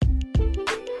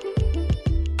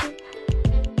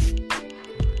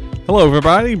Hello,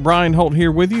 everybody. Brian Holt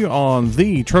here with you on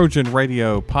the Trojan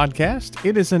Radio podcast.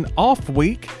 It is an off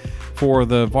week for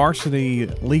the varsity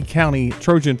Lee County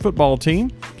Trojan football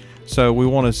team. So we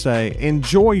want to say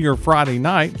enjoy your Friday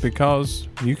night because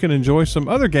you can enjoy some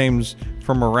other games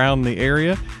from around the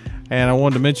area. And I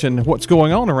wanted to mention what's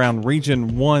going on around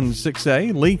Region 1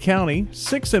 6A. Lee County,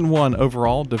 6-1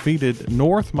 overall, defeated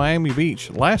North Miami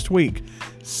Beach last week,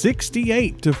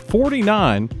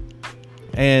 68-49.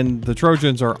 And the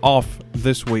Trojans are off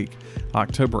this week,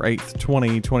 October 8th,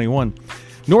 2021.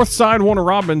 Northside Warner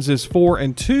Robins is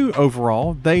 4-2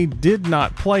 overall. They did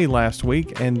not play last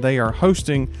week, and they are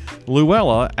hosting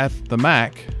Luella at the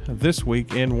MAC this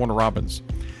week in Warner Robins.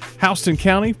 Houston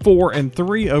County,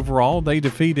 4-3 overall. They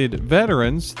defeated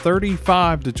Veterans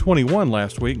 35-21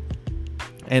 last week,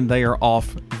 and they are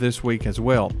off this week as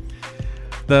well.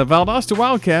 The Valdosta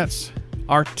Wildcats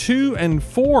are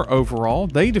 2-4 overall.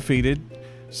 They defeated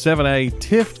 7A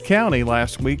Tift County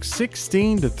last week,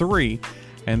 16-3,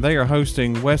 and they are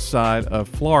hosting West Side of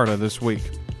Florida this week.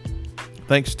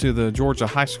 Thanks to the Georgia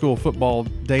High School Football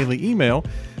Daily Email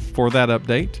for that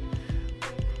update.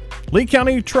 Lee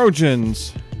County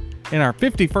Trojans in our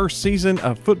 51st season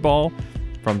of football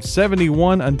from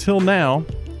 71 until now.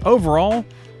 Overall,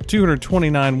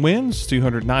 229 wins,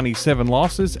 297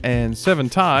 losses, and 7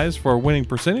 ties for a winning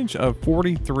percentage of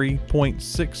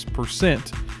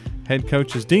 43.6%. Head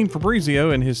coach is Dean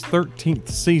Fabrizio in his 13th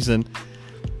season,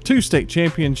 2 state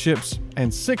championships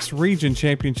and 6 region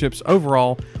championships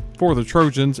overall for the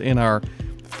Trojans in our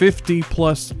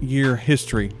 50-plus year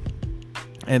history.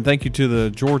 And thank you to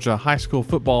the Georgia High School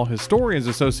Football Historians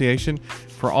Association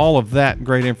for all of that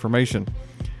great information.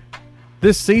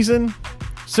 This season,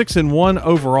 6-1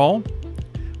 overall.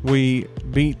 We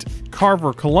beat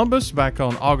Carver Columbus back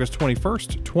on August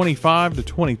 21st,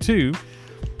 25-22.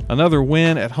 Another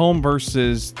win at home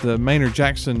versus the Maynard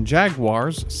Jackson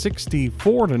Jaguars,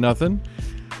 64-0.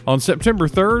 On September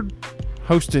 3rd,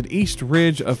 hosted East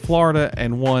Ridge of Florida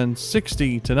and won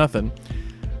 60-0.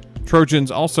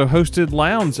 Trojans also hosted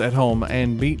Lowndes at home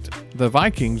and beat the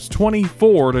Vikings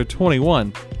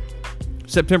 24-21.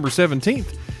 September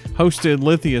 17th, hosted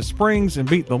Lithia Springs and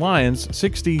beat the Lions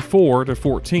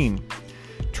 64-14.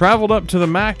 Traveled up to the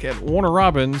MAC at Warner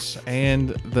Robins, and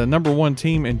the number 1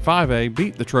 team in 5A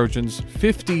beat the Trojans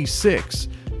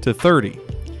 56-30.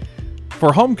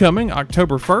 For homecoming,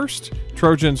 October 1st,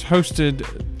 Trojans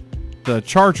hosted the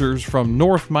Chargers from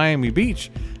North Miami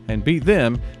Beach and beat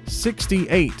them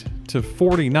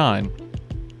 68-49.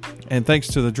 And thanks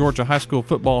to the Georgia High School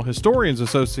Football Historians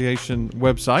Association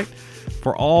website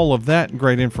for all of that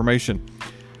great information.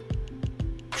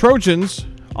 Trojans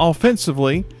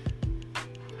offensively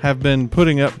have been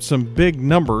putting up some big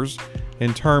numbers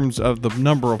in terms of the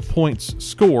number of points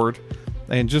scored.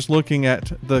 And just looking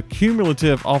at the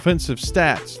cumulative offensive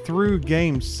stats through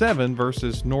Game 7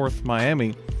 versus North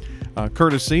Miami,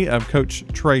 courtesy of Coach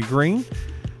Trey Green,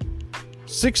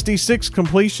 66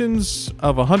 completions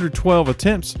of 112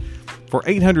 attempts for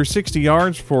 860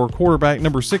 yards for quarterback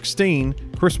number 16,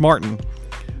 Chris Martin.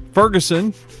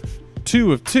 Ferguson,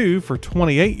 2 of 2 for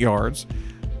 28 yards.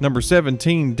 Number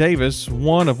 17, Davis,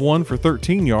 1 of 1 for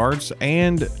 13 yards.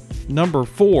 And number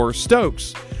 4,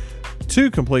 Stokes,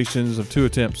 2 completions of 2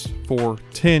 attempts for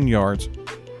 10 yards.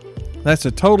 That's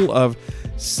a total of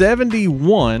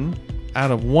 71 out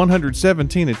of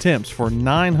 117 attempts for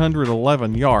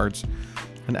 911 yards.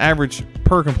 An average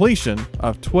per completion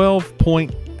of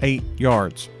 12.8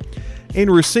 yards.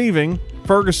 In receiving,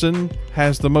 Ferguson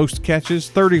has the most catches,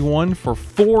 31 for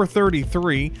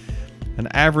 433, an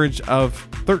average of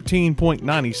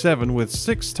 13.97 with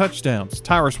 6 touchdowns.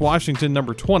 Tyrus Washington,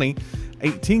 number 20,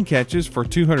 18 catches for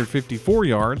 254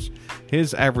 yards.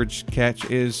 His average catch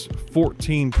is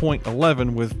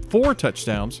 14.11 with 4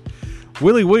 touchdowns.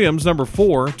 Willie Williams, number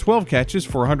 4, 12 catches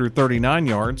for 139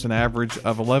 yards, an average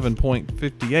of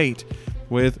 11.58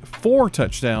 with 4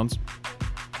 touchdowns.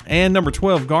 And number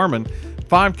 12, Garmin,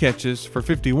 5 catches for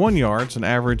 51 yards, an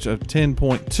average of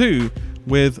 10.2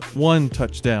 with 1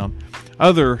 touchdown.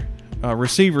 Other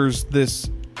receivers this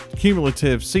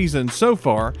cumulative season so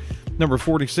far, number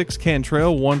 46,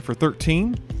 Cantrell, 1 for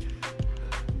 13.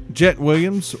 Jet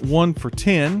Williams, 1 for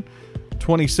 10.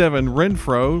 27,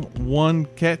 Renfro, 1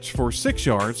 catch for 6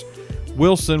 yards.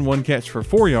 Wilson, 1 catch for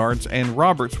 4 yards. And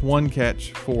Roberts, 1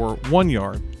 catch for 1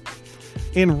 yard.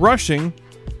 In rushing,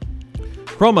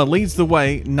 Croma leads the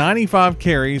way, 95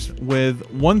 carries with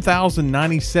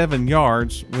 1,097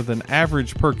 yards with an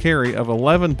average per carry of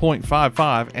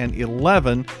 11.55 and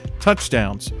 11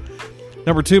 touchdowns.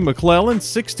 Number 2, McClellan,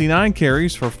 69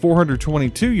 carries for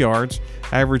 422 yards,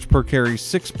 average per carry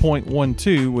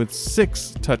 6.12 with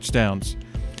 6 touchdowns.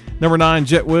 Number 9,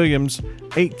 Jet Williams,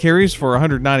 8 carries for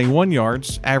 191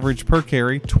 yards, average per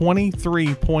carry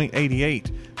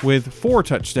 23.88 with 4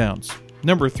 touchdowns.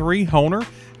 Number 3, Honer,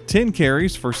 10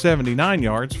 carries for 79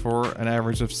 yards for an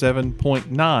average of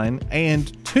 7.9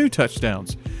 and 2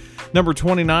 touchdowns. Number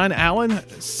 29, Allen,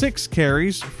 6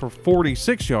 carries for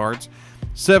 46 yards,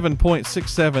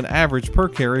 7.67 average per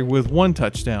carry with 1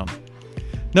 touchdown.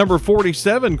 Number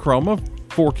 47, Chroma,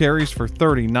 4 carries for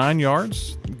 39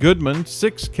 yards. Goodman,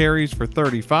 6 carries for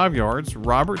 35 yards.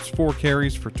 Roberts, 4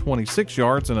 carries for 26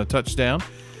 yards and a touchdown.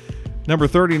 Number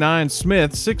 39,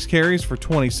 Smith, 6 carries for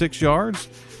 26 yards.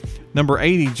 Number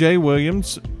 80, Jay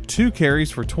Williams, 2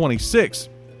 carries for 26.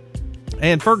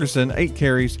 And Ferguson, 8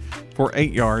 carries for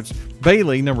 8 yards.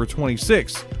 Bailey, number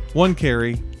 26, 1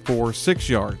 carry for 6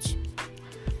 yards.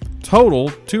 Total,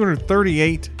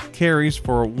 238 carries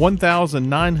for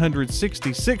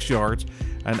 1,966 yards,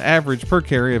 an average per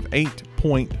carry of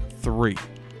 8.3.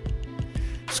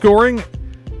 Scoring,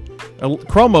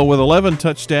 Chromo with 11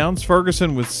 touchdowns,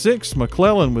 Ferguson with 6,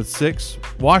 McClellan with 6,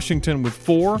 Washington with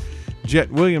 4,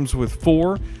 Jet Williams with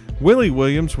 4, Willie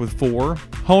Williams with 4,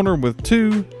 Honer with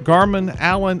 2, Garman,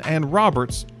 Allen, and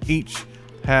Roberts each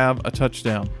have a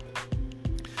touchdown.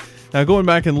 Now going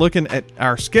back and looking at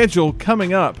our schedule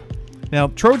coming up, now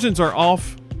Trojans are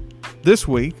off this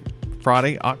week,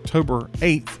 Friday, October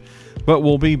 8th, but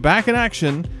we'll be back in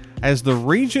action as the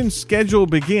region schedule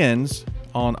begins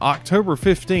on October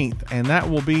 15th, and that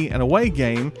will be an away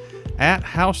game at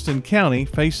Houston County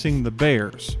facing the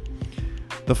Bears.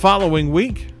 The following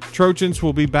week, Trojans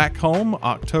will be back home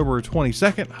October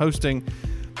 22nd, hosting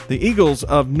the Eagles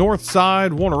of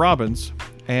Northside Warner Robins,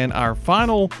 and our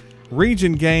final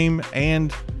region game,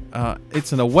 and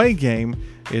it's an away game,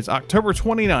 is October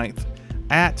 29th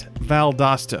at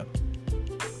Valdosta.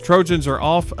 Trojans are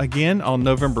off again on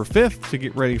November 5th to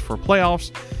get ready for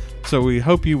playoffs, so we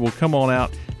hope you will come on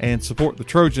out and support the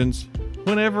Trojans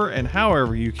whenever and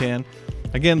however you can.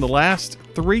 Again, the last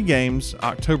 3 games,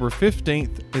 October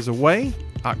 15th is away,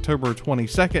 October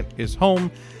 22nd is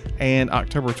home, and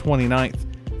October 29th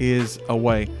is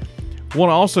away. Want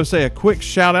to also say a quick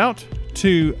shout out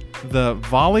to the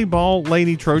volleyball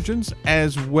Lady Trojans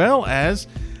as well as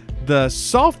the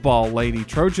softball Lady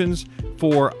Trojans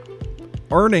for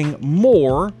earning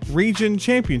more region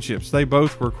championships. They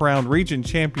both were crowned region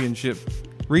champions,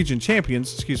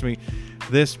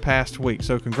 this past week.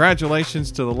 So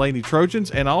congratulations to the Lady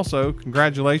Trojans, and also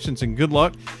congratulations and good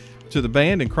luck to the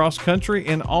band and cross country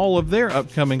in all of their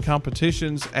upcoming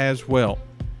competitions as well.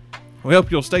 We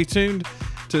hope you'll stay tuned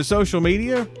to social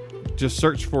media. Just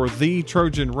search for The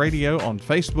Trojan Radio on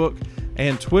Facebook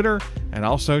and Twitter, and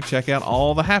also check out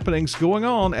all the happenings going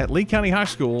on at Lee County High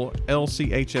School,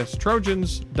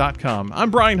 lchstrojans.com.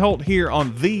 I'm Brian Holt here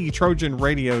on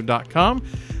thetrojanradio.com.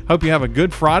 Hope you have a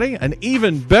good Friday, an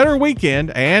even better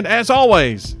weekend, and as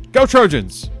always, go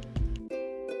Trojans!